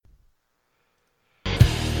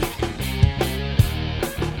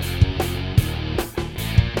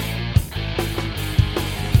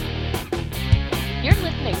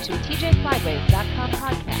TJSlideways.com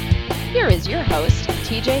podcast. Here is your host,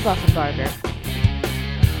 TJ Buffenbarger.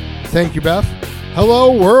 Thank you, Beth.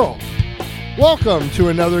 Hello, world. Welcome to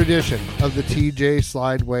another edition of the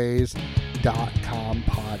TJSlideways.com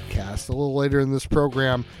podcast. A little later in this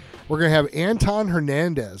program, we're going to have Anton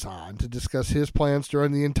Hernandez on to discuss his plans to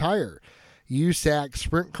run the entire USAC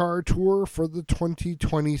Sprint Car Tour for the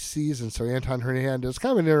 2020 season. So Anton Hernandez,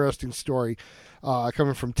 kind of an interesting story,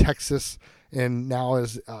 coming from Texas and now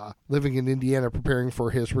is living in Indiana, preparing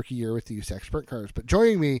for his rookie year with the USAC Sprint Cars. But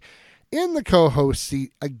joining me in the co-host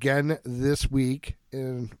seat again this week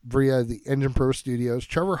via the Engine Pro Studios,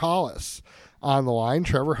 Trevor Hollis on the line.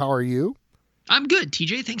 Trevor, how are you? I'm good,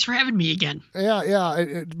 TJ. Thanks for having me again.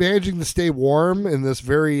 Yeah. Managing to stay warm in this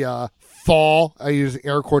very fall, I use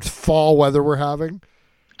air quotes, fall weather we're having.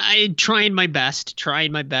 I'm trying my best.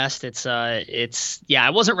 It's I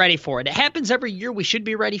wasn't ready for it. It happens every year. We should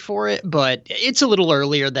be ready for it, but it's a little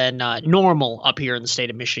earlier than normal up here in the state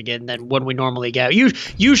of Michigan than when we normally get.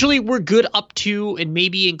 Usually we're good up to and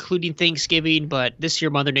maybe including Thanksgiving, but this year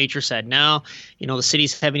Mother Nature said, no, the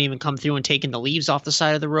cities haven't even come through and taken the leaves off the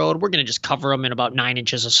side of the road. We're going to just cover them in about 9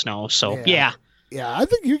 inches of snow. So, yeah. Yeah, I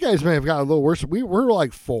think you guys may have gotten a little worse. We're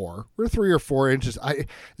like 4. We're 3 or 4 inches.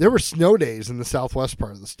 There were snow days in the southwest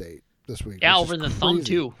part of the state this week. Yeah, over the thumb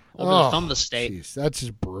too. The thumb of the state. Geez, that's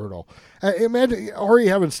just brutal. Imagine already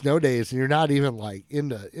having snow days and you're not even like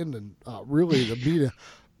into really the meat of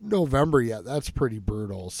November yet. That's pretty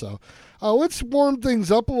brutal. So let's warm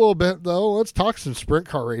things up a little bit though. Let's talk some sprint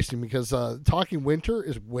car racing because talking winter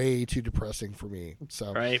is way too depressing for me.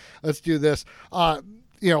 So Let's do this.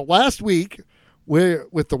 Last week,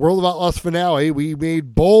 with the World of Outlaws finale, we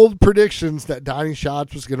made bold predictions that Donnie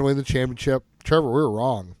Schatz was going to win the championship. Trevor, we were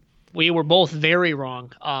wrong. We were both very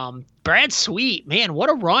wrong. Brad Sweet, man, what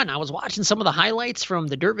a run. I was watching some of the highlights from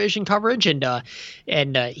the Dirt Vision coverage, and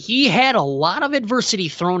he had a lot of adversity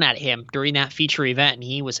thrown at him during that feature event, and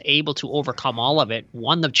he was able to overcome all of it.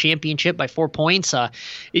 Won the championship by 4 points.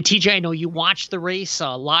 TJ, I know you watched the race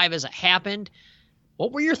live as it happened.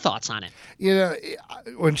 What were your thoughts on it?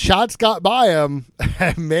 When Schatz got by him,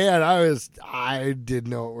 man, I didn't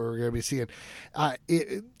know what we were going to be seeing.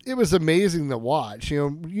 It was amazing to watch.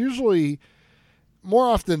 Usually, more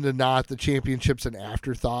often than not, the championship's an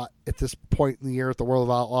afterthought at this point in the year at the World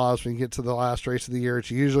of Outlaws. When you get to the last race of the year, it's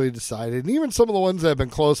usually decided. And even some of the ones that have been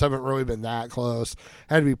close haven't really been that close.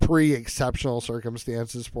 Had to be pretty exceptional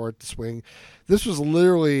circumstances for it to swing. This was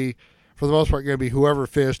literally, for the most part, going to be whoever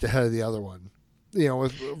finished ahead of the other one.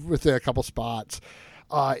 Within a couple spots.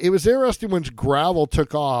 It was interesting when gravel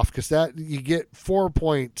took off because that you get 4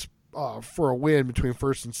 points for a win between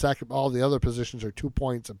first and second. All the other positions are 2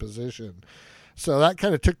 points a position. So that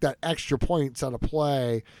kind of took that extra points out of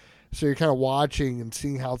play. So you're kind of watching and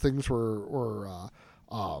seeing how things were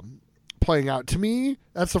playing out. To me,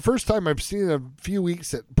 that's the first time I've seen in a few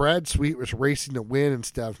weeks that Brad Sweet was racing to win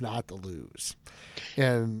instead of not to lose.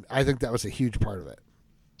 And I think that was a huge part of it.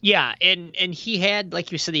 Yeah, and he had,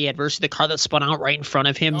 like you said, the adversity, the car that spun out right in front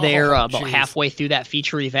of him about halfway through that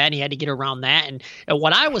feature event. He had to get around that. And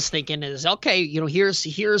what I was thinking is, okay,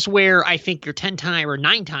 here's where I think your 10-time or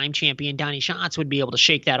 9-time champion Donnie Schatz would be able to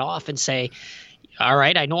shake that off and say, all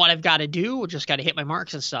right, I know what I've got to do. Just got to hit my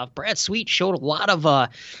marks and stuff. Brad Sweet showed a lot of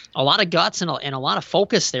guts and a lot of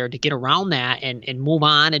focus there to get around that and move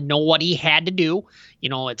on and know what he had to do.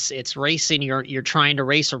 It's racing. You're trying to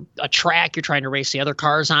race a track. You're trying to race the other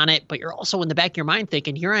cars on it, but you're also in the back of your mind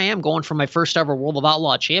thinking, here I am going for my first ever World of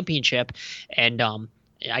Outlaw championship, and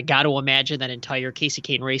I got to imagine that entire Casey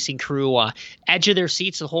Caden Racing crew edge of their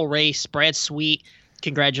seats the whole race. Brad Sweet,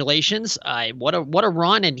 congratulations. What a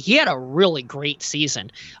run. And he had a really great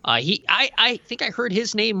season. I think I heard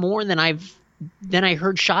his name more than I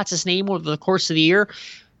heard Schatz's name over the course of the year.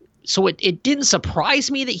 So it didn't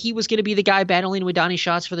surprise me that he was going to be the guy battling with Donnie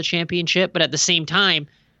Schatz for the championship. But at the same time,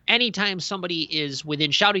 anytime somebody is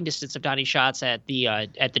within shouting distance of Donnie Schatz at the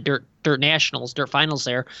Dirt Nationals, Dirt Finals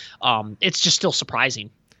there, it's just still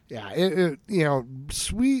surprising. Yeah,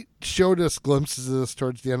 Sweet showed us glimpses of this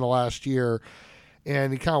towards the end of last year.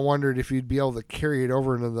 And he kind of wondered if he'd be able to carry it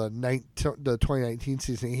over into the 2019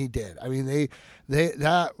 season. He did. I mean,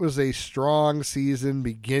 that was a strong season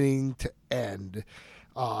beginning to end.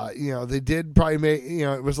 They did probably make,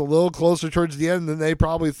 it was a little closer towards the end than they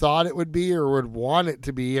probably thought it would be or would want it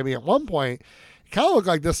to be. I mean, at one point, it kind of looked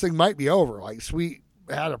like this thing might be over. Like Sweet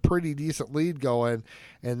had a pretty decent lead going,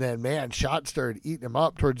 and then, man, Schatz started eating him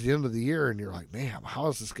up towards the end of the year, and you're like, man, how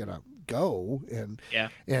is this going to go? And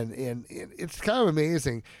it's kind of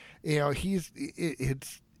amazing.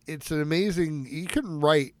 It's an amazing, you couldn't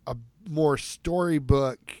write a more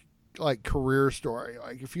storybook like career story.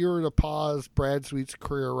 Like if you were to pause Brad Sweet's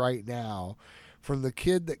career right now, from the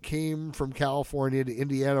kid that came from California to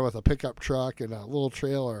Indiana with a pickup truck and a little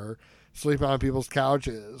trailer, sleeping on people's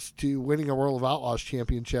couches, to winning a World of Outlaws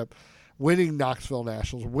championship, winning Knoxville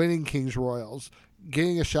Nationals, winning Kings Royals,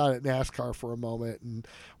 getting a shot at NASCAR for a moment, and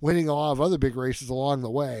winning a lot of other big races along the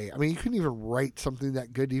way. I mean, you couldn't even write something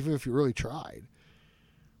that good even if you really tried.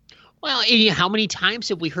 Well, how many times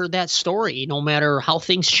have we heard that story? No matter how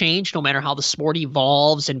things change, no matter how the sport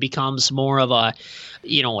evolves and becomes more of a,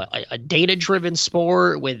 a data-driven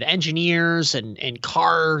sport with engineers and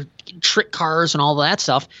trick cars and all that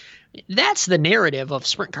stuff, that's the narrative of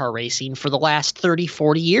sprint car racing for the last 30,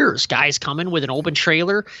 40 years. Guys coming with an open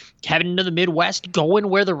trailer, heading into the Midwest, going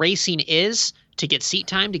where the racing is to get seat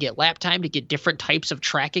time, to get lap time, to get different types of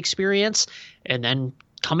track experience, and then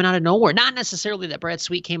coming out of nowhere. Not necessarily that Brad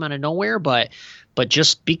Sweet came out of nowhere, but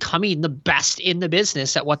just becoming the best in the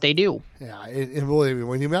business at what they do. Yeah, and believe me,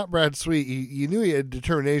 when you met Brad Sweet, you knew he had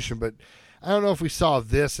determination, but I don't know if we saw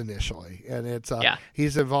this initially. And it's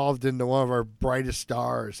he's evolved into one of our brightest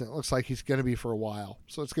stars, and it looks like he's going to be for a while.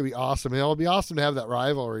 So it's going to be awesome. And it'll be awesome to have that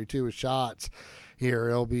rivalry, too, with Schatz here.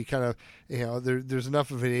 It'll be kind of, there's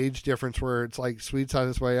enough of an age difference where it's like Sweet's on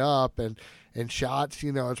his way up, and Schatz,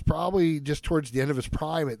 it's probably just towards the end of his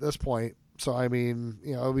prime at this point. So, I mean,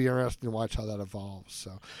 it'll be interesting to watch how that evolves.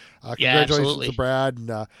 So, congratulations to Brad.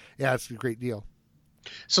 And, it's a great deal.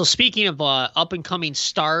 So speaking of up-and-coming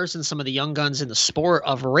stars and some of the young guns in the sport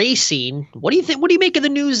of racing, what do you think? What do you make of the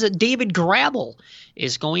news that David Gravel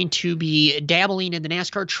is going to be dabbling in the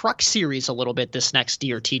NASCAR Truck Series a little bit this next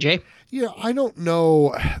year, TJ? Yeah, I don't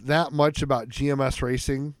know that much about GMS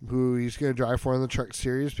Racing, who he's going to drive for in the Truck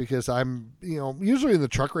Series, because I'm, usually when the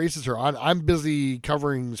truck races are on, I'm busy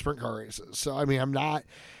covering sprint car races. So, I mean, I'm not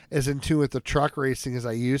as in tune with the truck racing as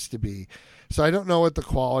I used to be. So I don't know what the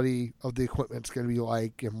quality of the equipment's going to be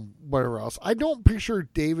like and whatever else. I don't picture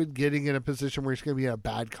David getting in a position where he's going to be in a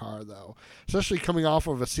bad car, though, especially coming off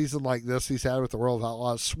of a season like this he's had with the World of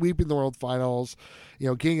Outlaws, sweeping the World Finals,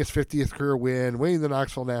 getting his 50th career win, winning the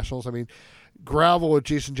Knoxville Nationals. I mean, Gravel with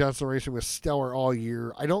Jason Johnson Racing was stellar all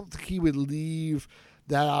year. I don't think he would leave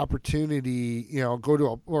that opportunity, go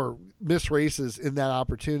to or miss races in that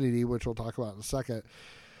opportunity, which we'll talk about in a second,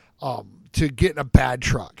 to get in a bad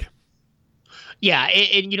truck. Yeah,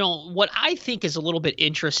 and what I think is a little bit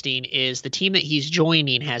interesting is the team that he's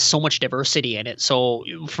joining has so much diversity in it. So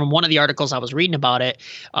from one of the articles I was reading about it,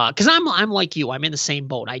 because I'm like you, I'm in the same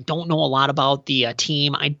boat. I don't know a lot about the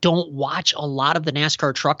team. I don't watch a lot of the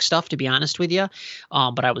NASCAR truck stuff, to be honest with you.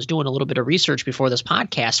 But I was doing a little bit of research before this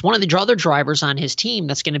podcast. One of the other drivers on his team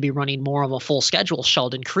that's going to be running more of a full schedule,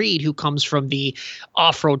 Sheldon Creed, who comes from the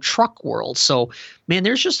off-road truck world. So, man,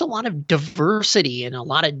 there's just a lot of diversity and a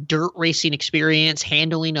lot of dirt racing experience,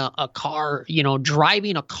 handling a car,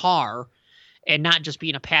 driving a car, and not just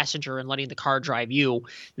being a passenger and letting the car drive you,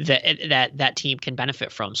 that team can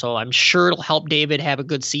benefit from. So I'm sure it'll help David have a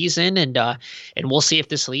good season, and we'll see if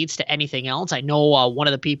this leads to anything else. I know one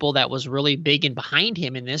of the people that was really big and behind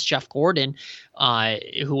him in this, Jeff Gordon,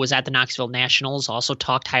 who was at the Knoxville Nationals, also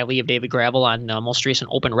talked highly of David Gravel on the most recent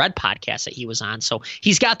Open Red podcast that he was on. So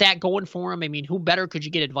he's got that going for him. I mean, who better could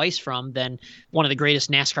you get advice from than one of the greatest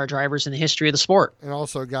NASCAR drivers in the history of the sport? And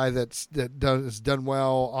also a guy that has done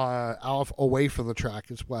well away from the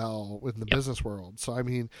track as well within the business world. So, I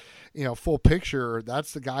mean, full picture,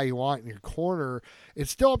 that's the guy you want in your corner.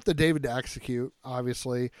 It's still up to David to execute,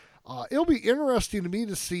 obviously. It'll be interesting to me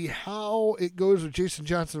to see how it goes with Jason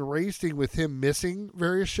Johnson Racing with him missing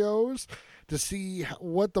various shows, to see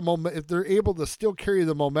what if they're able to still carry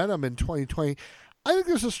the momentum in 2020. I think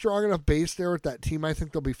there's a strong enough base there with that team. I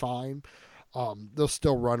think they'll be fine. They'll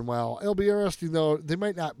still run well. It'll be interesting, though. They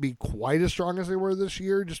might not be quite as strong as they were this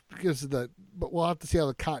year just because but we'll have to see how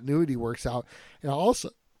the continuity works out. And also,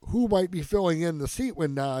 who might be filling in the seat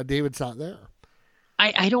when David's not there?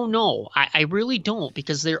 I don't know. I really don't,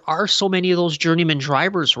 because there are so many of those journeyman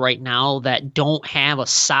drivers right now that don't have a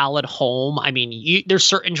solid home. I mean, there's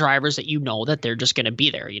certain drivers that that they're just going to be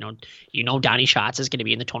there. Donnie Schatz is going to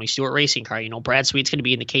be in the Tony Stewart racing car. Brad Sweet's going to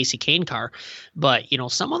be in the Casey Kane car. But,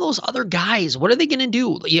 some of those other guys, what are they going to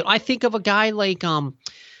do? I think of a guy like the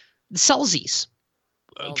Selzies.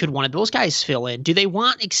 Could one of those guys fill in? Do they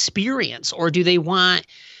want experience, or do they want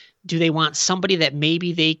Do they want somebody that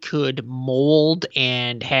maybe they could mold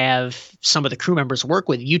and have some of the crew members work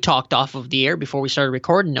with? You talked off of the air before we started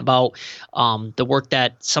recording about the work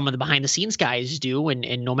that some of the behind the scenes guys do,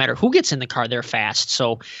 and no matter who gets in the car, they're fast.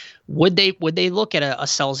 So would they look at a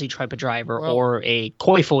Scelzi type of driver or a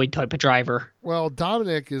Koifoid type of driver? Well,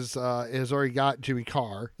 Dominic has already got Jimmy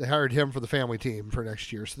Carr. They hired him for the family team for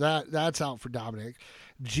next year, so that's out for Dominic.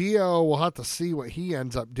 Gio, we'll have to see what he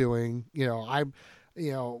ends up doing.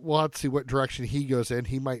 We'll have to see what direction he goes in.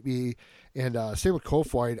 He might be, and same with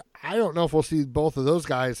Koifoid. I don't know if we'll see both of those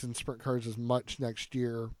guys in sprint cars as much next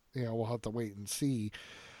year. We'll have to wait and see.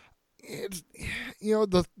 It's,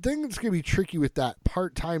 the thing that's going to be tricky with that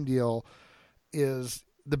part-time deal is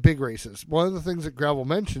the big races. One of the things that Gravel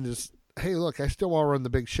mentioned is, hey, look, I still want to run the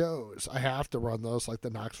big shows. I have to run those like the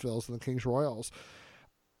Knoxvilles and the Kings Royals.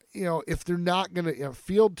 If they're not going to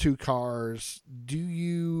field 2 cars, do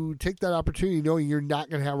you take that opportunity knowing you're not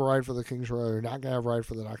going to have a ride for the Kings Royal, you're not going to have a ride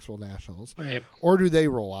for the Knoxville Nationals? Right. Or do they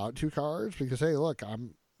roll out 2 cars because, hey, look,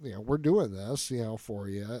 we're doing this, for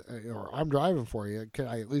you, or I'm driving for you. Can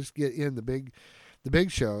I at least get in the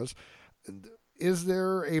big shows? Is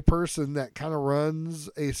there a person that kind of runs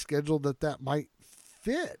a schedule that might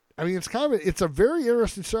fit? I mean, it's a very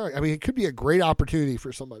interesting story. I mean, it could be a great opportunity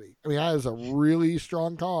for somebody. I mean, that is a really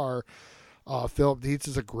strong car. Philip Dietz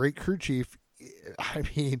is a great crew chief. I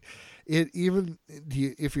mean,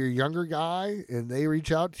 if you're a younger guy and they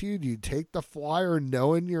reach out to you, do you take the flyer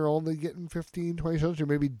knowing you're only getting 15, 20 shows? You're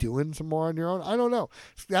maybe doing some more on your own? I don't know.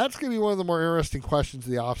 That's going to be one of the more interesting questions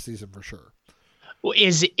of the offseason for sure. Well,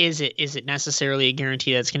 is it necessarily a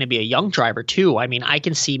guarantee that it's going to be a young driver too? I mean, I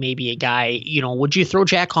can see maybe a guy, would you throw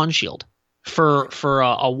Jack Honshield for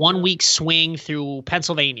a 1 week swing through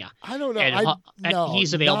Pennsylvania? I don't know. And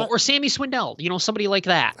he's available. Or Sammy Swindell, somebody like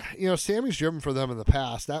that. Sammy's driven for them in the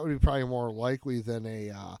past. That would be probably more likely than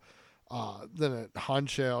a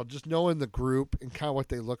Honshield, just knowing the group and kind of what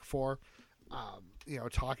they look for.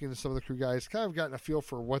 Talking to some of the crew guys, kind of gotten a feel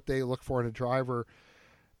for what they look for in a driver.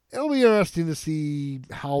 It'll be interesting to see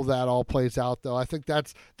how that all plays out, though. I think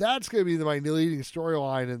that's going to be my leading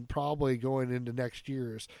storyline, and probably going into next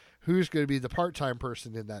year's who's going to be the part-time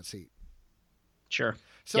person in that seat. Sure.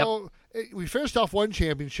 So we finished off one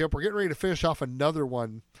championship. We're getting ready to finish off another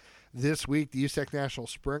one this week. The USAC National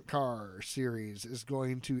Sprint Car Series is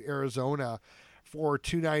going to Arizona for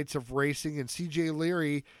 2 nights of racing, and CJ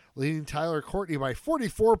Leary leading Tyler Courtney by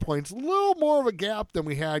 44 points. A little more of a gap than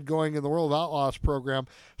we had going in the World of Outlaws program.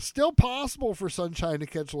 Still possible for Sunshine to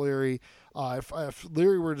catch Leary. If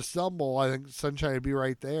Leary were to stumble, I think Sunshine would be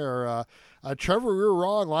right there. Trevor, we were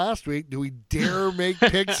wrong last week. Do we dare make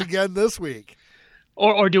picks again this week?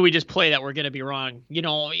 Or do we just play that we're going to be wrong?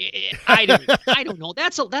 I don't know.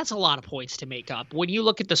 That's a lot of points to make up. When you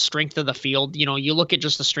look at the strength of the field, you look at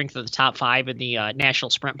just the strength of the top 5 in the national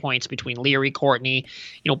sprint points between Leary, Courtney,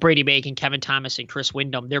 Brady Bacon, Kevin Thomas, and Chris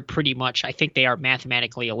Windham. They're pretty much, I think they are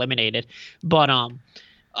mathematically eliminated. But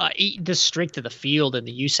the strength of the field in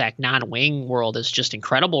the USAC non-wing world is just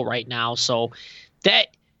incredible right now. So that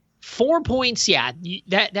 4 points,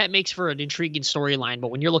 that makes for an intriguing storyline.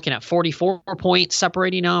 But when you're looking at 44 points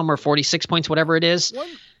separating them, or 46 points, whatever it is,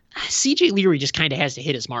 CJ Leary just kind of has to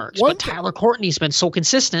hit his marks. But Tyler Courtney's been so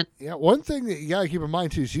consistent. Yeah, one thing that you got to keep in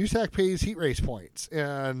mind, too, is USAC pays heat race points,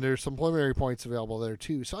 and there's some preliminary points available there,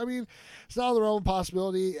 too. So, I mean, it's not the realm of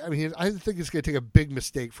possibility. I mean, I think it's going to take a big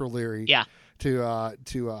mistake for Leary to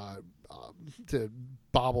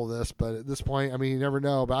bobble this, but at this point, I mean, you never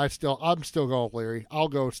know. But I'm still going with Leary. I'll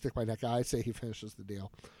go stick my neck out. I say he finishes the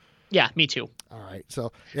deal. Yeah, me too. All right.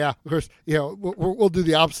 So, yeah, of course, we'll do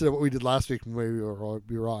the opposite of what we did last week. Maybe we'll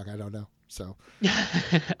be wrong. I don't know. So,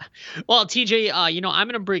 well, TJ, I'm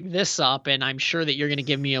going to bring this up, and I'm sure that you're going to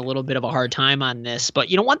give me a little bit of a hard time on this. But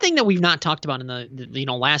one thing that we've not talked about in the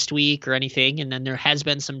last week or anything, and then there has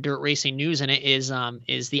been some dirt racing news in it, is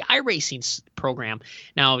the iRacing program.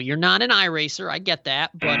 Now, you're not an iRacer, I get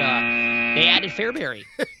that, but they added Fairbury,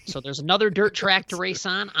 so there's another dirt track to race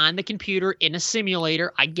on the computer in a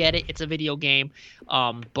simulator. I get it; it's a video game.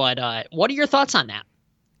 But what are your thoughts on that?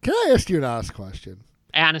 Can I ask you an honest question?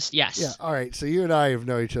 Honest, yes. Yeah, all right. So you and I have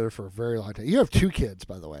known each other for a very long time. You have 2 kids,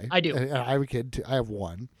 by the way. I do. And I have a kid, too. I have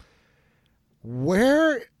 1.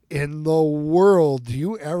 Where in the world do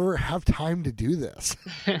you ever have time to do this?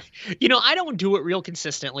 I don't do it real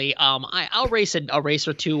consistently. I'll race a race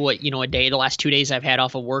or two, a day. The last 2 days I've had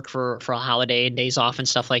off of work for a holiday and days off and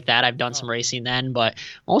stuff like that. I've done some racing then, but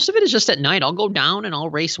most of it is just at night. I'll go down and I'll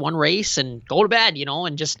race one race and go to bed,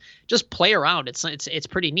 and just play around. It's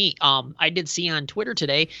pretty neat. I did see on Twitter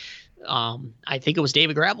today, I think it was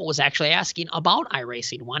David Gravel was actually asking about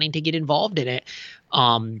iRacing, wanting to get involved in it.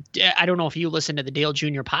 I don't know if you listen to the Dale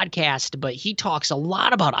Jr. podcast, but he talks a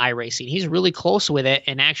lot about iRacing. He's really close with it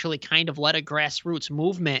and actually kind of led a grassroots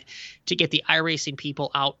movement to get the iRacing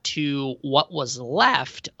people out to what was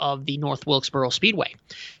left of the North Wilkesboro Speedway,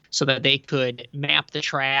 so that they could map the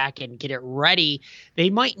track and get it ready. They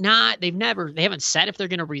haven't said if they're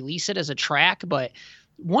going to release it as a track, but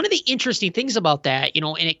one of the interesting things about that,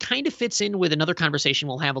 and it kind of fits in with another conversation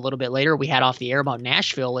we'll have a little bit later we had off the air about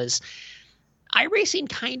Nashville, is iRacing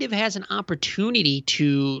kind of has an opportunity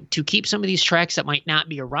to keep some of these tracks that might not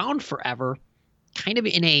be around forever kind of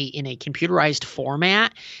in a computerized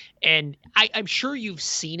format. And I'm sure you've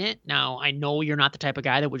seen it. Now, I know you're not the type of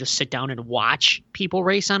guy that would just sit down and watch people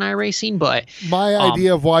race on iRacing, but my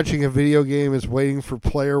idea of watching a video game is waiting for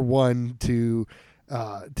player one to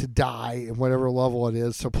die in whatever level it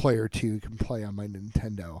is, so player two can play on my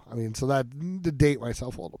Nintendo. I mean, so that to date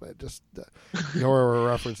myself a little bit, just where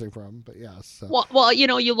we're referencing from. But yes. Yeah, so. Well,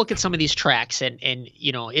 you look at some of these tracks, and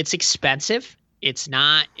it's expensive. It's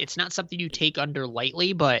not something you take under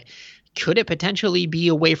lightly, but could it potentially be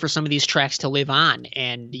a way for some of these tracks to live on?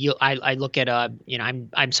 And I look at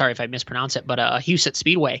I'm sorry if I mispronounce it, but a Huset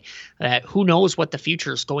Speedway. Who knows what the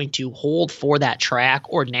future is going to hold for that track,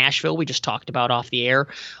 or Nashville we just talked about off the air.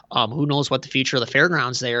 Who knows what the future of the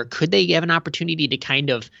fairgrounds there? Could they have an opportunity to kind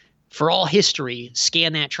of, for all history,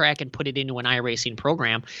 scan that track and put it into an iRacing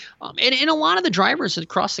program? And a lot of the drivers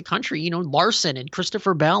across the country, Larson and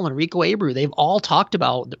Christopher Bell and Rico Abreu, they've all talked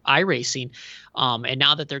about iRacing. And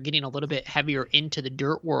now that they're getting a little bit heavier into the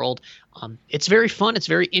dirt world, it's very fun. It's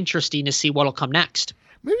very interesting to see what'll come next.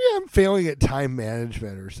 Maybe I'm failing at time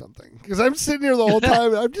management or something, because I'm sitting here the whole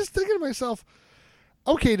time. I'm just thinking to myself,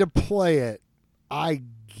 okay, to play it, I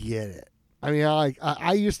get it. I mean,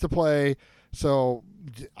 I used to play, so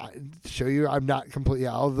I show you I'm not completely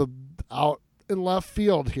out in left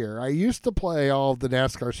field here. I used to play all of the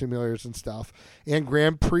NASCAR simulators and stuff, and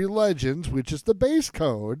Grand Prix Legends, which is the base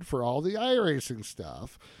code for all the iRacing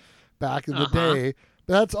stuff back in the day.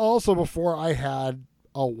 But that's also before I had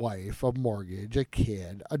a wife, a mortgage, a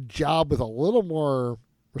kid, a job with a little more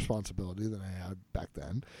responsibility than I had back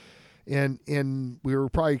then. And we were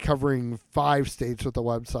probably covering 5 states with the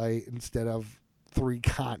website instead of 3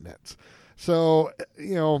 continents. So,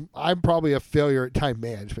 I'm probably a failure at time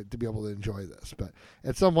management to be able to enjoy this. But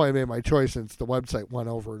at some point I made my choice, since the website went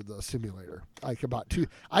over to the simulator. I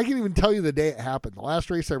can even tell you the day it happened. The last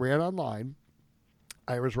race I ran online,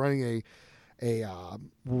 I was running it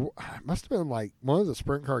must have been like one of the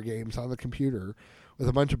sprint car games on the computer with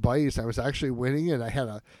a bunch of buddies. I was actually winning, and I had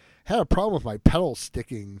a problem with my pedals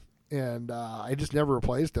sticking, and I just never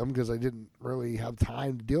replaced them because I didn't really have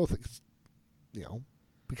time to deal with it,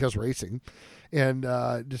 because racing. And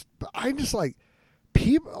I'm just like,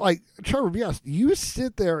 people, like, Trevor, be honest, you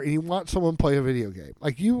sit there and you want someone to play a video game.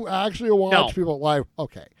 Like, you actually watch people live.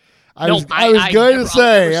 Okay. I was going to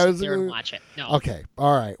say. I was there and watch it. No. Okay.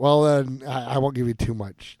 All right. Well, then I won't give you too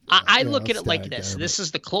much. I look at it like this. This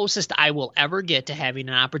is the closest I will ever get to having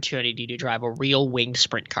an opportunity to drive a real winged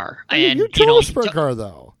sprint car. And you drove a sprint car,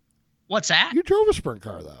 though. What's that? You drove a sprint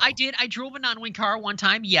car, though. I did. I drove a non-wing car one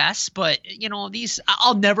time, yes. But,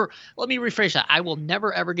 I'll never – let me rephrase that. I will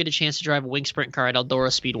never, ever get a chance to drive a wing sprint car at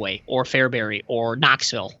Eldora Speedway or Fairbury or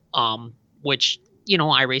Knoxville, which –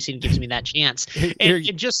 iRacing gives me that chance.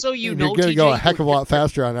 And just so you know, you're going to go a heck of a lot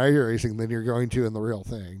faster on iRacing than you're going to in the real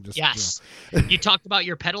thing. Yes. You talked about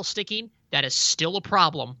your pedal sticking. That is still a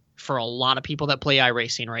problem for a lot of people that play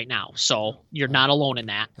iRacing right now. So you're not alone in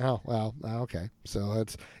that. Oh, well, okay. So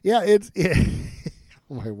it's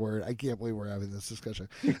oh my word, I can't believe we're having this discussion.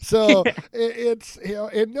 So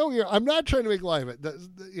I'm not trying to make light of it.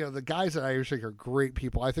 The guys at iRacing are great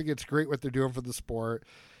people. I think it's great what they're doing for the sport.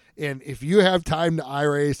 And if you have time to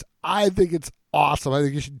iRace, I think it's awesome. I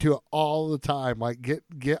think you should do it all the time. Like, get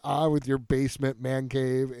on with your basement man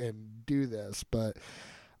cave and do this. But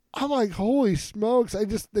I'm like, holy smokes. I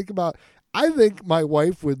just think about, I think my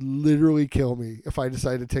wife would literally kill me if I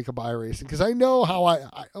decided to take up iRacing, because I know how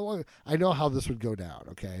I know how this would go down.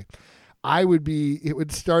 Okay. It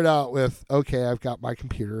would start out with, okay, I've got my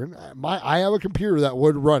computer, and I have a computer that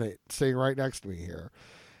would run it sitting right next to me here.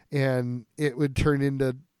 And it would turn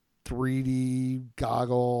into 3D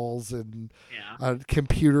goggles and a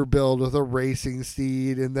computer build with a racing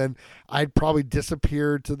seat, and then I'd probably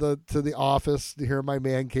disappear to the office here in my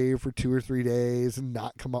man cave for 2 or 3 days and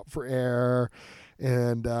not come up for air.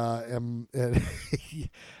 and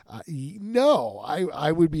no,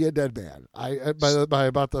 I would be a dead man. By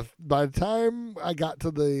the time I got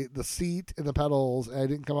to the seat and the pedals, and I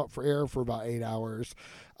didn't come up for air for about 8 hours,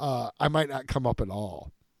 I might not come up at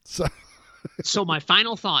all. So. So my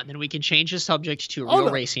final thought, and then we can change the subject to real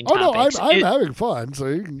racing topics. Oh no, I'm having fun, so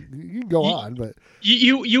you can go on. But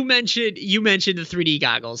you mentioned the 3D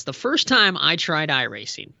goggles. The first time I tried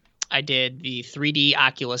iRacing, I did the 3D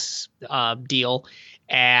Oculus deal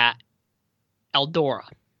at Eldora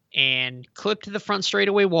and clipped the front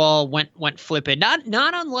straightaway wall. Went flipping. Not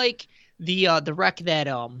unlike the wreck that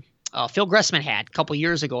Phil Gressman had a couple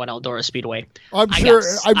years ago at Eldora Speedway. I'm sure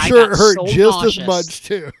it hurt just as much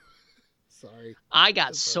too. Sorry. I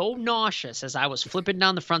got so nauseous as I was flipping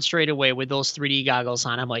down the front straightaway with those 3D goggles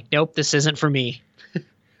on. I'm like, nope, this isn't for me.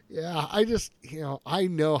 Yeah, I just, I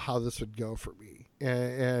know how this would go for me,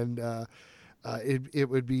 and it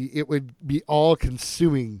would be all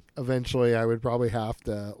consuming. Eventually, I would probably have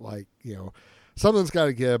to something's got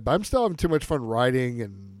to give. But I'm still having too much fun riding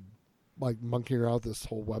and monkeying around with this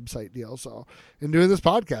whole website deal, and doing this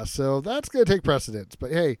podcast. So that's going to take precedence.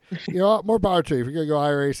 But hey, more power to you. If you're going to go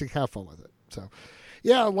iRacing, have fun with it. So,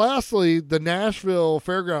 yeah. Lastly, the Nashville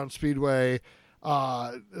Fairground Speedway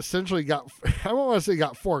essentially got, I don't want to say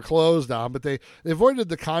got foreclosed on, but they avoided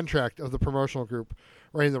the contract of the promotional group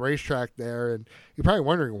running the racetrack there. And you're probably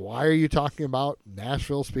wondering, why are you talking about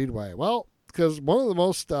Nashville Speedway? Well, because one of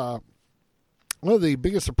the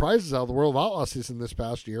biggest surprises out of the World of Outlaw season this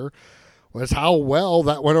past year was how well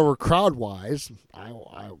that went over crowd-wise. And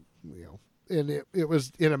it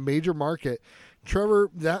was in a major market. Trevor,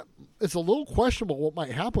 that it's a little questionable what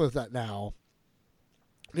might happen with that now.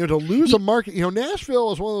 To lose a market,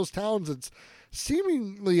 Nashville is one of those towns that's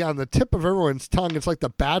seemingly on the tip of everyone's tongue. It's like the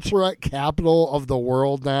bachelorette capital of the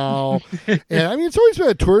world now. And it's always been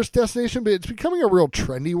a tourist destination, but it's becoming a real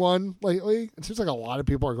trendy one lately. It seems like a lot of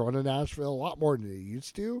people are going to Nashville, a lot more than they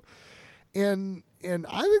used to. And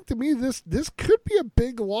I think, to me, this could be a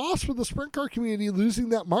big loss for the sprint car community, losing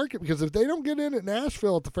that market, because if they don't get in at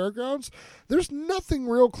Nashville at the fairgrounds, there's nothing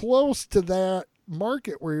real close to that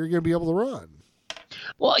market where you're going to be able to run.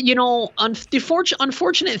 Well, the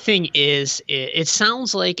unfortunate thing is, it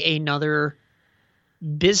sounds like another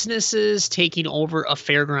businesses taking over a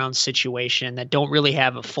fairground situation that don't really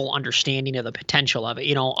have a full understanding of the potential of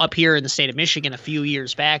it. Up here in the state of Michigan, a few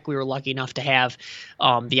years back, we were lucky enough to have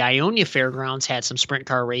the Ionia Fairgrounds had some sprint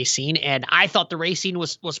car racing, and I thought the racing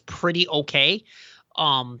was pretty okay.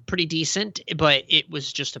 Pretty decent, but it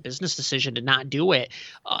was just a business decision to not do it.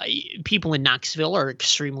 People in Knoxville are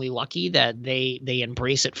extremely lucky that they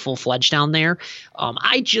embrace it full-fledged down there.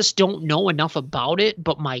 I just don't know enough about it,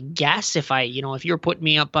 but my guess, if you're putting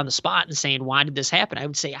me up on the spot and saying, why did this happen? I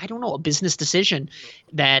would say, I don't know, a business decision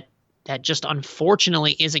that just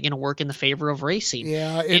unfortunately isn't going to work in the favor of racing.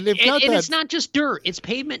 Yeah, and it's not just dirt; it's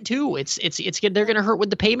pavement too. It's they're going to hurt with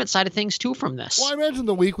the pavement side of things too from this. Well, I imagine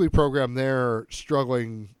the weekly program there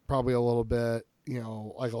struggling probably a little bit.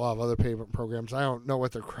 Like a lot of other pavement programs. I don't know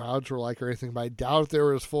what their crowds were like or anything, but I doubt they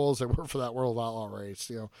were as full as they were for that World of Outlaw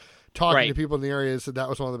race. Talking to people in the area, said that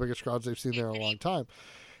was one of the biggest crowds they've seen there in a long time.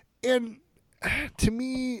 And to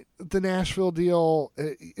me, the Nashville deal,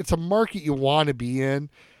 it's a market you want to be in.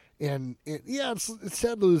 And it's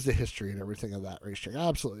sad to lose the history and everything of that racetrack,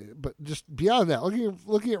 absolutely. But just beyond that,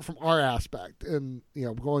 looking at it from our aspect, and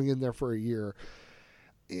going in there for a year,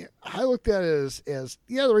 I looked at it as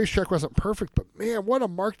the racetrack wasn't perfect, but man, what a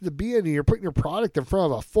market to be in! And you're putting your product in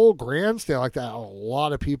front of a full grandstand like that, a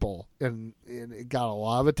lot of people, and it got a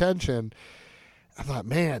lot of attention. I thought,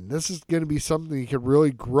 man, this is going to be something you could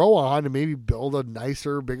really grow on and maybe build a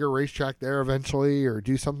nicer, bigger racetrack there eventually, or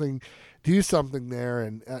do something there.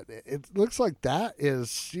 And it looks like that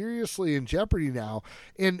is seriously in jeopardy now.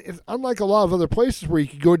 And unlike a lot of other places where you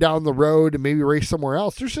could go down the road and maybe race somewhere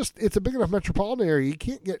else, it's a big enough metropolitan area, you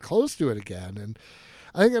can't get close to it again. And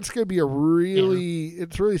I think that's going to be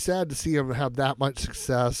it's really sad to see them have that much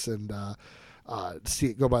success and see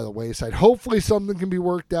it go by the wayside. Hopefully something can be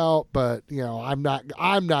worked out, but I'm not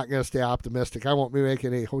going to stay optimistic. I won't be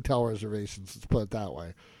making any hotel reservations, let's put it that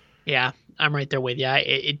way. Yeah, I'm right there with you.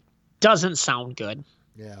 It doesn't sound good.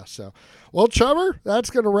 Yeah, so, well, Trevor, that's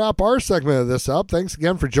going to wrap our segment of this up. Thanks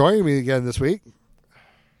again for joining me again this week.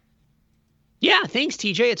 Yeah, thanks,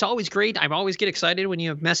 TJ. It's always great. I always get excited when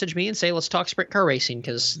you message me and say, let's talk sprint car racing,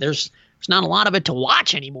 because there's not a lot of it to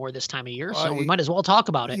watch anymore this time of year, so we might as well talk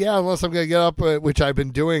about it. Yeah, unless I'm going to get up, which I've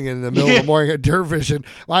been doing in the middle of the morning at Dirt Vision.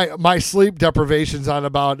 My sleep deprivation's on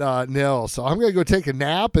about nil, so I'm going to go take a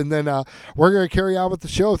nap, and then we're going to carry on with the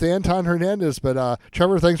show with Anton Hernandez. But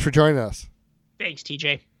Trevor, thanks for joining us. Thanks,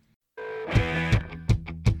 TJ.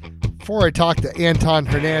 Before I talk to Anton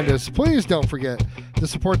Hernandez, please don't forget to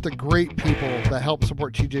support the great people that help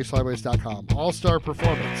support TJSlideways.com. All-Star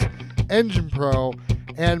Performance, Engine Pro,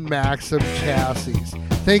 and Maxim Chassis.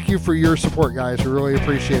 Thank you for your support, guys. We really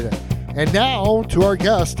appreciate it. And now to our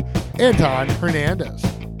guest, Anton Hernandez.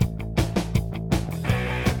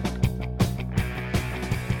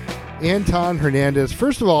 Anton Hernandez,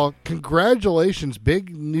 first of all, congratulations.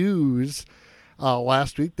 Big news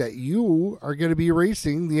last week that you are going to be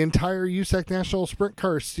racing the entire USAC National Sprint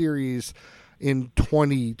Car Series in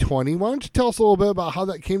 2020. Why don't you tell us a little bit about how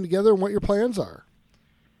that came together and what your plans are?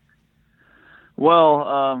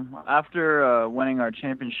 Well, after winning our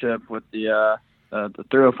championship with the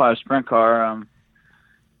 305 Sprint Car,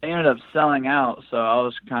 they ended up selling out. So I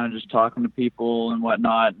was kind of just talking to people and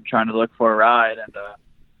whatnot, and trying to look for a ride. And I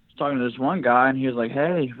was talking to this one guy, and he was like,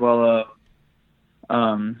 "Hey, well,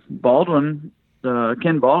 Baldwin,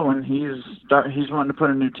 Ken Baldwin, he's wanting to put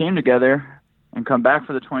a new team together and come back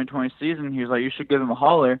for the 2020 season. He was like, you should give him a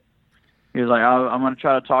holler." He was like, I'm going to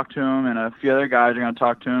try to talk to him, and a few other guys are going to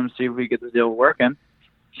talk to him, see if we get the deal working.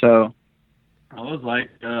 So I was like,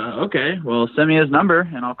 okay, well, send me his number,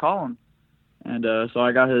 and I'll call him. And so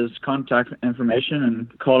I got his contact information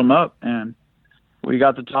and called him up, and we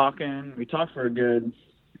got to talking. We talked for a good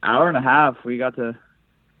hour and a half. We got to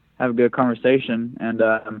have a good conversation, and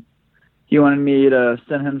he wanted me to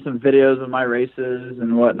send him some videos of my races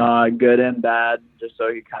and whatnot, good and bad, just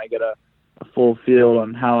so he kind of get a full feel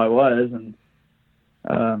on how I was.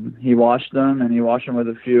 And he watched them, and he watched them with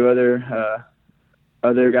a few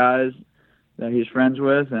other guys that he's friends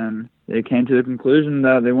with, and they came to the conclusion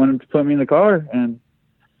that they wanted to put me in the car. And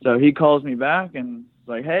so he calls me back and is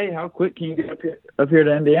like, "Hey, how quick can you get up here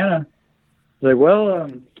to Indiana?" I was like, "Well,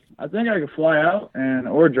 I think I could fly out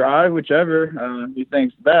or drive, whichever he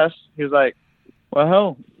thinks best." He was like, "Well,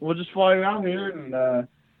 hell, we'll just fly you out here and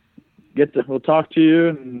we'll talk to you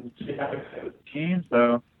and see how you fit with the team."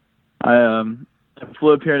 So I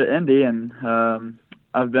flew up here to Indy, and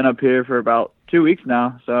I've been up here for about 2 weeks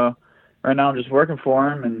now. So right now I'm just working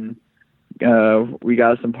for him, and we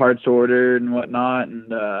got some parts ordered and whatnot,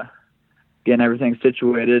 and getting everything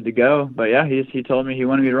situated to go. But yeah, he told me he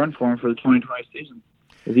wanted me to run for him for the 2020 season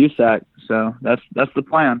with USAC. So that's the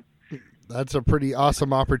plan. That's a pretty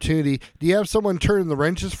awesome opportunity. Do you have someone turning the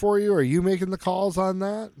wrenches for you? Are you making the calls on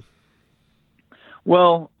that?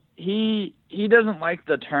 Well, he doesn't like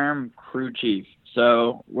the term crew chief,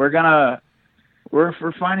 so we're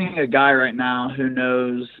finding a guy right now who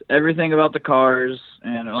knows everything about the cars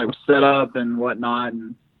and like setup and whatnot,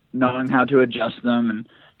 and knowing how to adjust them and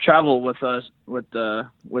travel with us with the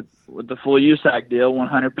full USAC deal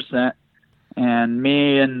 100%. And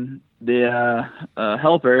me and the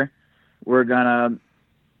helper, we're gonna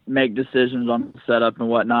make decisions on setup and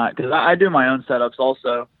whatnot, because I do my own setups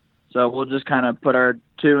also. So we'll just kind of put our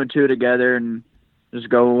 2 and 2 together and just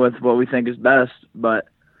go with what we think is best. But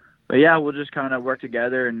yeah, we'll just kind of work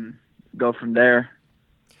together and go from there.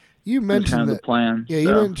 You mentioned kind of the plan. Yeah,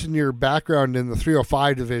 you mentioned your background in the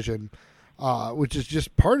 305 division, which is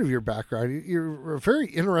just part of your background. You're a very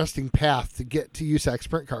interesting path to get to USAC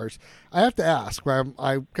Sprint Cars. I have to ask,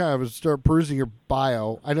 I kind of start perusing your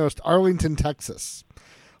bio. I noticed Arlington, Texas.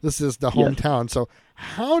 This is the hometown. Yes. So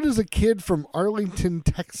how does a kid from Arlington,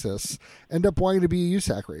 Texas end up wanting to be a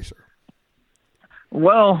USAC racer?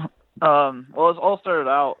 Well, it all started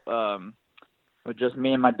out with just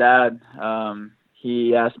me and my dad.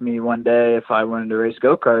 He asked me one day if I wanted to race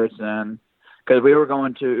go-karts, and because we were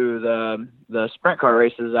going to the sprint car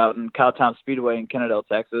races out in Cowtown Speedway in Kennedale,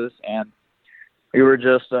 Texas, and we were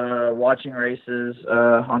just watching races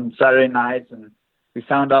on Saturday nights, and we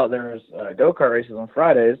found out there was go-kart races on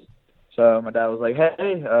Fridays. So my dad was like,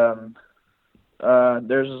 "Hey,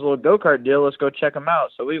 there's this little go-kart deal. Let's go check them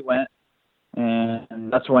out." So we went,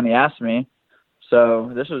 and that's when he asked me.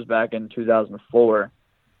 So this was back in 2004.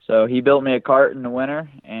 So he built me a kart in the winter,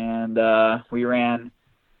 and we ran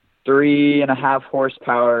 3.5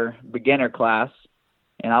 horsepower beginner class.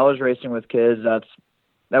 And I was racing with kids that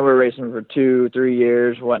were racing for 2-3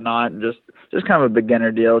 years, whatnot, and just kind of a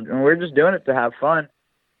beginner deal. And we were just doing it to have fun.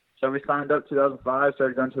 So we signed up 2005,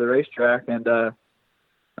 started going to the racetrack, and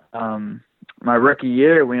my rookie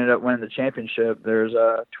year, we ended up winning the championship. There's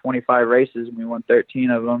 25 races, and we won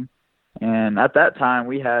 13 of them. And at that time,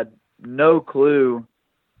 we had no clue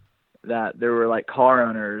that there were like car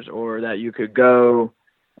owners or that you could go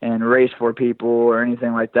and race for people or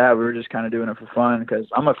anything like that. We were just kind of doing it for fun, because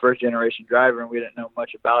I'm a first-generation driver, and we didn't know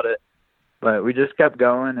much about it. But we just kept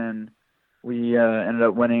going, and we ended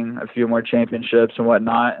up winning a few more championships and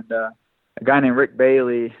whatnot. And a guy named Rick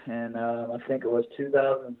Bailey, and I think it was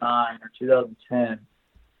 2009 or 2010,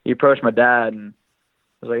 he approached my dad and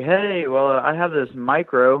was like, "Hey, well, I have this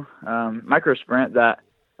micro sprint that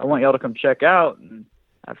I want y'all to come check out." And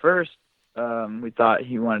at first, we thought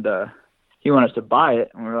he wanted us to buy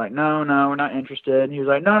it, and we were like, "No, we're not interested." And he was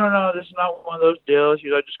like, "No, this is not one of those deals." He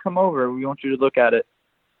was like, "Just come over. We want you to look at it."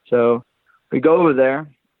 So we go over there,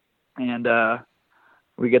 and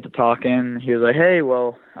we get to talking. He was like, "Hey,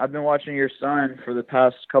 well, I've been watching your son for the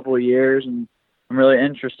past couple of years, and I'm really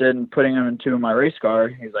interested in putting him into my race car."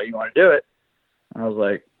 He's like, "You want to do it?" I was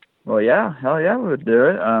like, "Well, yeah, hell yeah, we would do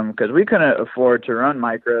it." Because we couldn't afford to run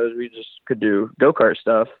micros. We just could do go-kart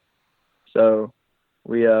stuff. So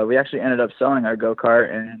we actually ended up selling our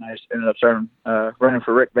go-kart, and I ended up starting running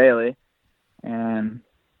for Rick Bailey and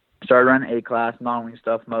started running A-class, non-wing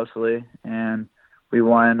stuff mostly. And we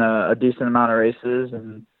won a decent amount of races.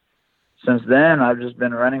 And since then, I've just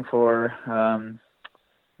been running for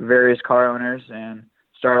various car owners and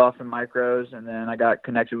started off in micros. And then I got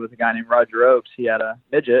connected with a guy named Roger Oakes. He had a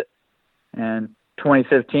midget. And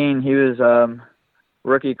 2015, he was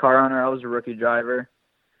rookie car owner. I was a rookie driver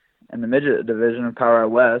in the midget division of Power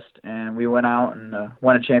Out West, and we went out and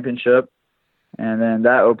won a championship. And then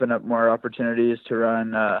that opened up more opportunities to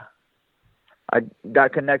run. I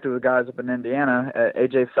got connected with guys up in Indiana,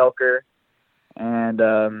 AJ Felker, and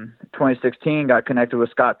 2016 got connected with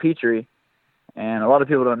Scott Petrie. And a lot of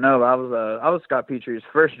people don't know, but I was Scott Petrie's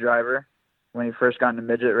first driver when he first got into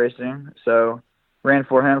midget racing. So ran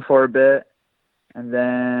for him for a bit. And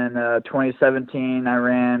then 2017, I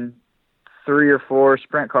ran 3 or 4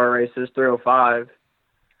 sprint car races, 305,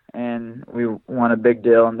 and we won a big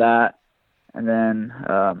deal in that. And then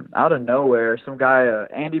out of nowhere, some guy,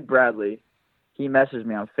 Andy Bradley, he messaged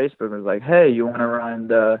me on Facebook and was like, "Hey, you want to run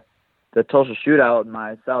the Tulsa Shootout in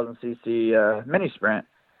my 1000cc mini sprint?"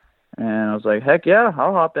 And I was like, "Heck yeah,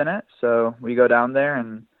 I'll hop in it." So we go down there,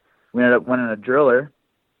 and we ended up winning a driller.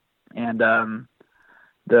 And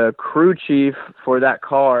the crew chief for that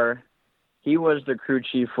car, he was the crew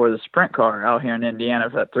chief for the sprint car out here in Indiana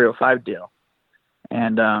for that 305 deal.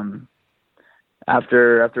 And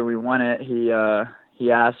after we won it,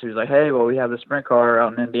 he asked, he was like, "Hey, well, we have the sprint car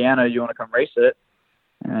out in Indiana. You want to come race it?"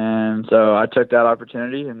 And so I took that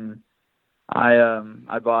opportunity, and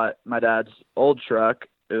I bought my dad's old truck.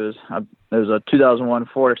 It was a 2001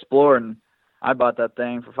 Ford Explorer, and I bought that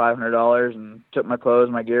thing for $500 and took my clothes,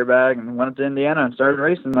 my gear bag, and went up to Indiana and started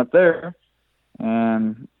racing up there.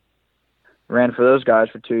 And ran for those guys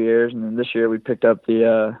for 2 years, and then this year we picked up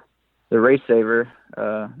the Race Saver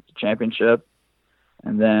championship,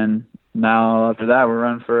 and then now after that we're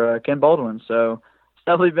running for Ken Baldwin. So it's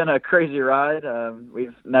definitely been a crazy ride.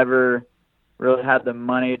 We've never really had the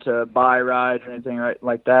money to buy rides or anything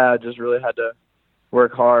like that. Just really had to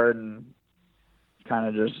work hard and kind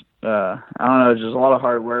of just I don't know, just a lot of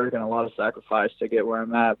hard work and a lot of sacrifice to get where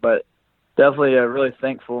I'm at, but definitely really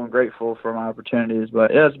thankful and grateful for my opportunities.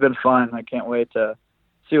 But yeah, it's been fun. I can't wait to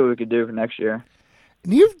see what we could do for next year.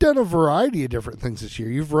 And you've done a variety of different things this year.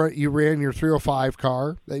 You ran your 305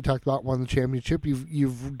 car that you talked about, won the championship.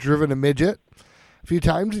 You've driven a midget a few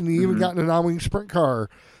times, and you even gotten a non-wing sprint car.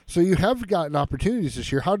 So you have gotten opportunities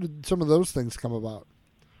this year. How did some of those things come about?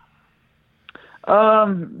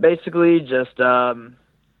 Basically just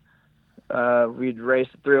we'd race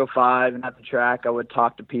the 305, and at the track I would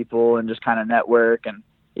talk to people and just kind of network. And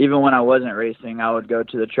even when I wasn't racing, I would go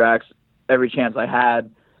to the tracks every chance I had,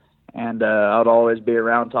 and I would always be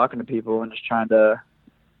around talking to people and just trying to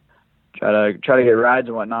get rides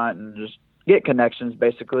and whatnot, and just get connections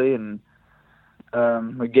basically. And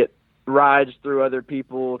we get rides through other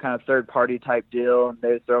people, kind of third party type deal, and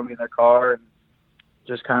they would throw me in their car and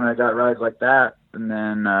just kind of got rides like that. And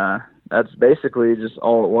then that's basically just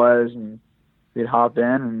all it was. And we'd hop in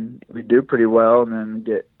and we'd do pretty well, and then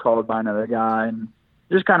get called by another guy, and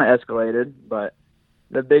just kind of escalated. But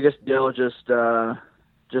the biggest deal, just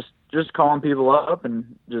calling people up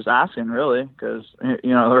and just asking, really, because the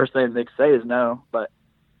worst thing they say is no. But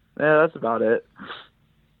yeah, that's about it.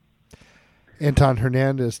 Anton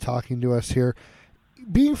Hernandez talking to us here.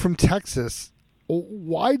 Being from Texas,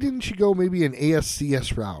 why didn't you go maybe an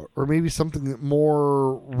ASCS route or maybe something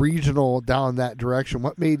more regional down that direction?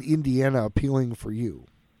 What made Indiana appealing for you?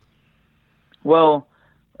 Well,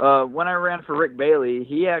 when I ran for Rick Bailey,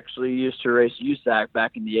 he actually used to race USAC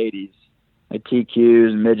back in the 80s, like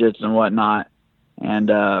TQs, midgets, and whatnot.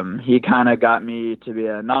 And he kind of got me to be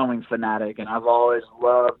a non-wing fanatic, and I've always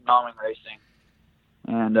loved non-wing racing.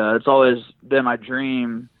 And it's always been my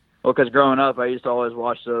dream. Well, because growing up, I used to always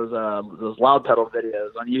watch those loud pedal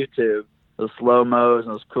videos on YouTube, those slow-mos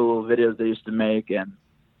and those cool videos they used to make. And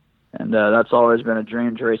that's always been a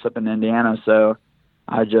dream to race up in Indiana. So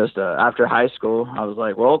I just after high school, I was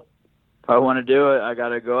like, well, if I want to do it, I got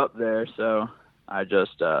to go up there. So I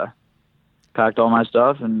just packed all my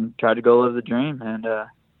stuff and tried to go live the dream, and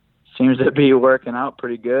seems to be working out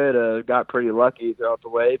pretty good. Got pretty lucky throughout the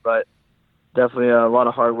way, but definitely a lot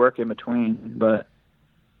of hard work in between. But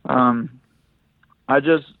it's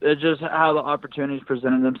just how the opportunities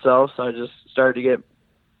presented themselves. So I just started to get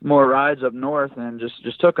more rides up north and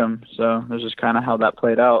just took them. So that's just kind of how that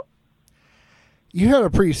played out. You had a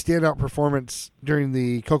pretty standout performance during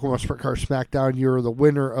the Kokomo Sprint Car Smackdown. You were the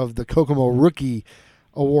winner of the Kokomo Rookie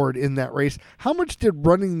Award in that race. How much did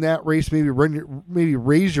running that race maybe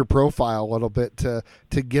raise your profile a little bit to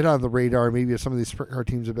get on the radar, maybe of some of these sprint car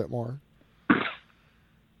teams a bit more?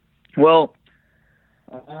 Well,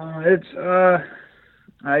 I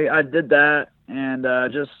did that, and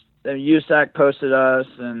just USAC posted us,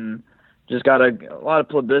 and just got a lot of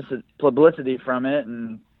publicity from it,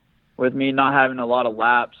 and with me not having a lot of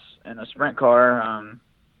laps in a sprint car,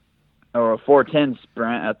 or a 410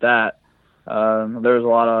 sprint at that, there was a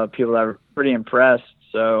lot of people that were pretty impressed.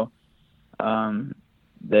 So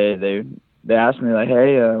they asked me, like,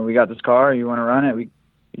 hey, we got this car, you want to run it? We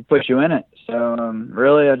put you in it. So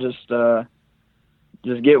really, I just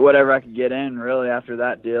get whatever I could get in, really, after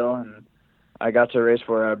that deal. And I got to race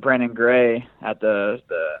for Brandon Gray at the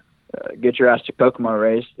Get Your Ass to Kokomo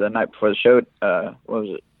race the night before the show. What was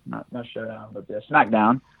it? Not showdown, but the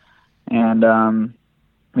Smackdown. And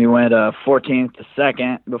we went 14th to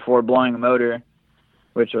 2nd before blowing a motor,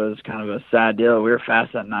 which was kind of a sad deal. We were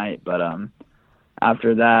fast that night, but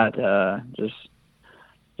after that, just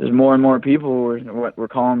more and more people were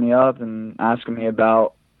calling me up and asking me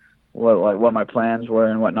about what my plans were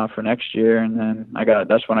and whatnot for next year. And then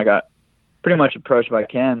that's when I got pretty much approached by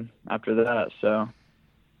Ken after that. So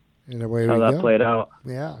in a way, how that played out.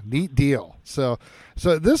 Yeah, neat deal. So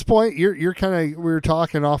at this point, you're kind of, we were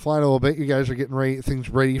talking offline a little bit. You guys are getting things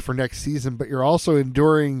ready for next season, but you're also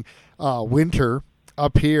enduring winter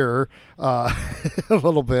up here a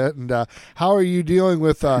little bit. And how are you dealing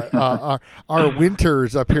with our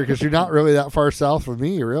winters up here? Because you're not really that far south from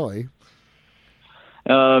me, really.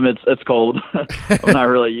 It's cold. I'm not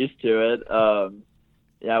really used to it.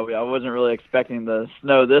 I wasn't really expecting the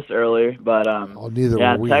snow this early, but neither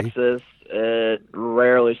were we. Texas, it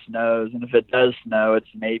rarely snows, and if it does snow, it's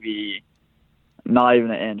maybe not even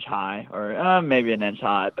an inch high, or maybe an inch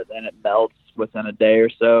high, but then it melts within a day or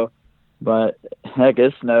so. But heck,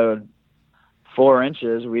 it snowed 4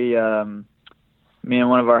 inches. Me and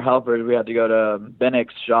one of our helpers, we had to go to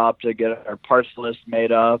Bennick's shop to get our parts list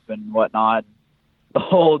made up and whatnot. The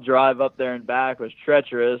whole drive up there and back was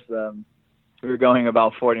treacherous. We were going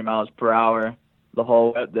about 40 miles per hour the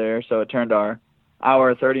whole way up there, so it turned our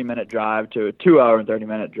hour 30-minute drive to a 2-hour and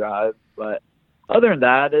 30-minute drive. But other than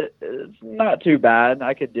that, it's not too bad.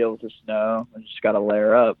 I could deal with the snow. I just got to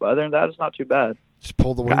layer up. But other than that, it's not too bad. Just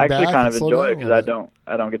pull the wind I back. actually kind of enjoy it because I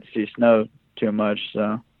don't get to see snow too much.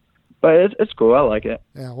 So, but it's cool. I like it.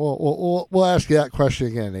 Yeah, we'll ask you that question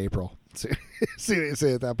again in April. See what you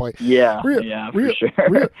say at that point. Yeah, for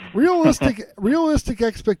sure. Realistic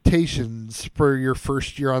expectations for your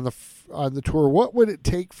first year on the tour. What would it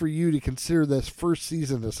take for you to consider this first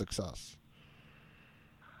season a success?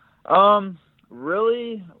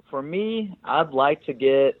 Really, for me, I'd like to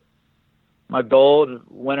get my goal to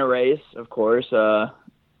win a race. Of course, I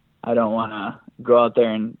don't want to go out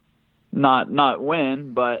there and not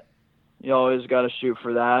win, but you always got to shoot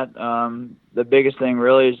for that. The biggest thing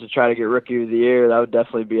really is to try to get Rookie of the Year. That would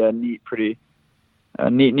definitely be a neat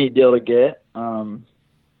deal to get.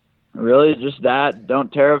 Really just that.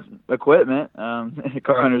 Don't tear up equipment.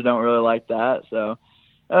 Car owners don't really like that. So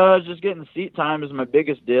just getting seat time is my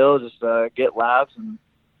biggest deal. Just get laps, and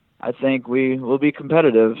I think we will be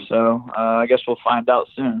competitive. So I guess we'll find out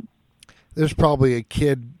soon. There's probably a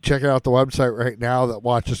kid checking out the website right now that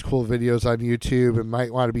watches cool videos on YouTube and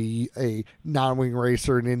might want to be a non-wing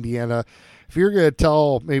racer in Indiana. If you're going to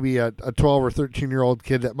tell maybe a 12 or 13-year-old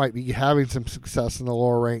kid that might be having some success in the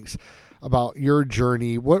lower ranks about your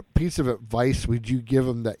journey, what piece of advice would you give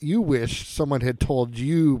them that you wish someone had told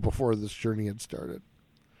you before this journey had started?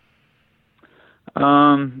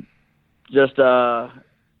 Just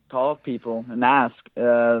call people and ask.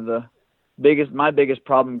 My biggest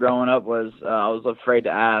problem growing up was I was afraid to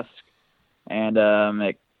ask, and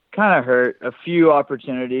it kind of hurt. A few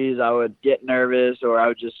opportunities I would get nervous, or I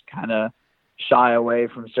would just kind of shy away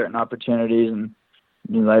from certain opportunities, and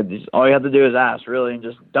all you have to do is ask, really, and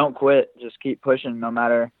just don't quit. Just keep pushing, no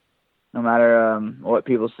matter what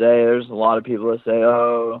people say. There's a lot of people that say,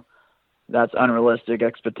 "Oh, that's unrealistic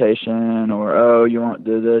expectation," or "Oh, you won't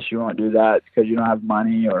do this, you won't do that because you don't have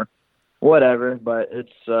money," or whatever. But it's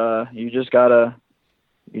you just gotta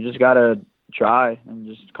try and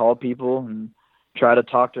just call people and try to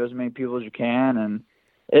talk to as many people as you can. And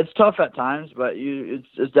it's tough at times, but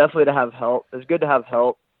it's definitely to have help. It's good to have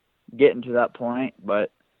help getting to that point,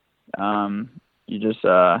 but you just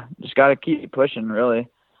got to keep pushing, really.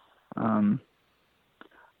 I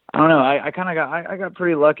don't know. I got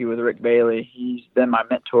pretty lucky with Rick Bailey. He's been my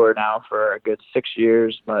mentor now for a good 6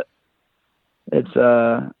 years, but it's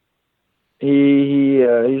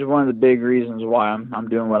he's one of the big reasons why I'm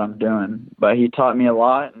doing what I'm doing. But he taught me a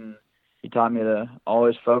lot, and he taught me to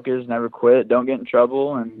always focus, never quit, don't get in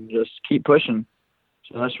trouble, and just keep pushing.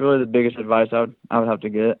 So that's really the biggest advice I would have to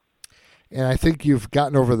get. And I think you've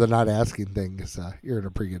gotten over the not asking thing because you're in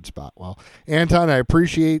a pretty good spot. Well, Anton, I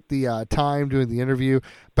appreciate the time doing the interview.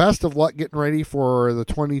 Best of luck getting ready for the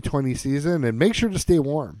 2020 season, and make sure to stay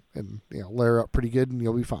warm and layer up pretty good, and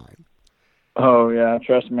you'll be fine. Oh yeah,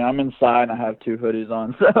 trust me, I'm inside and I have 2 hoodies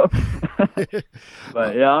on, so.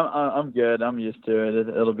 But yeah, I'm good. I'm used to it.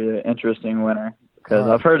 It'll be an interesting winter because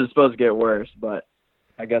I've heard it's supposed to get worse, but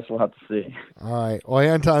I guess we'll have to see. All right. Well,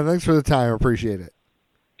 Anton, thanks for the time. I appreciate it.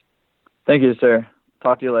 Thank you, sir.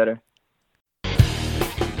 Talk to you later.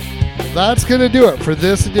 That's going to do it for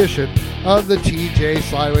this edition of the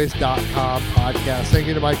TJSlideways.com podcast. Thank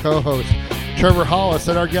you to my co-host, Trevor Hollis,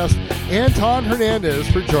 and our guest, Anton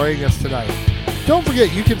Hernandez, for joining us tonight. Don't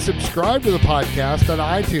forget, you can subscribe to the podcast on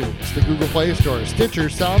iTunes, the Google Play Store, Stitcher,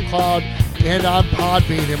 SoundCloud, and on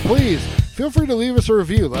Podbean. And please, feel free to leave us a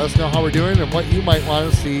review. Let us know how we're doing and what you might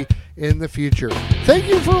want to see in the future. Thank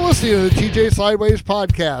you for listening to the TJ Slideways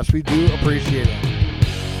podcast. We do appreciate it.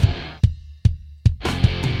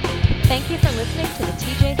 Thank you for listening to the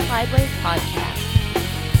TJ Slideways podcast.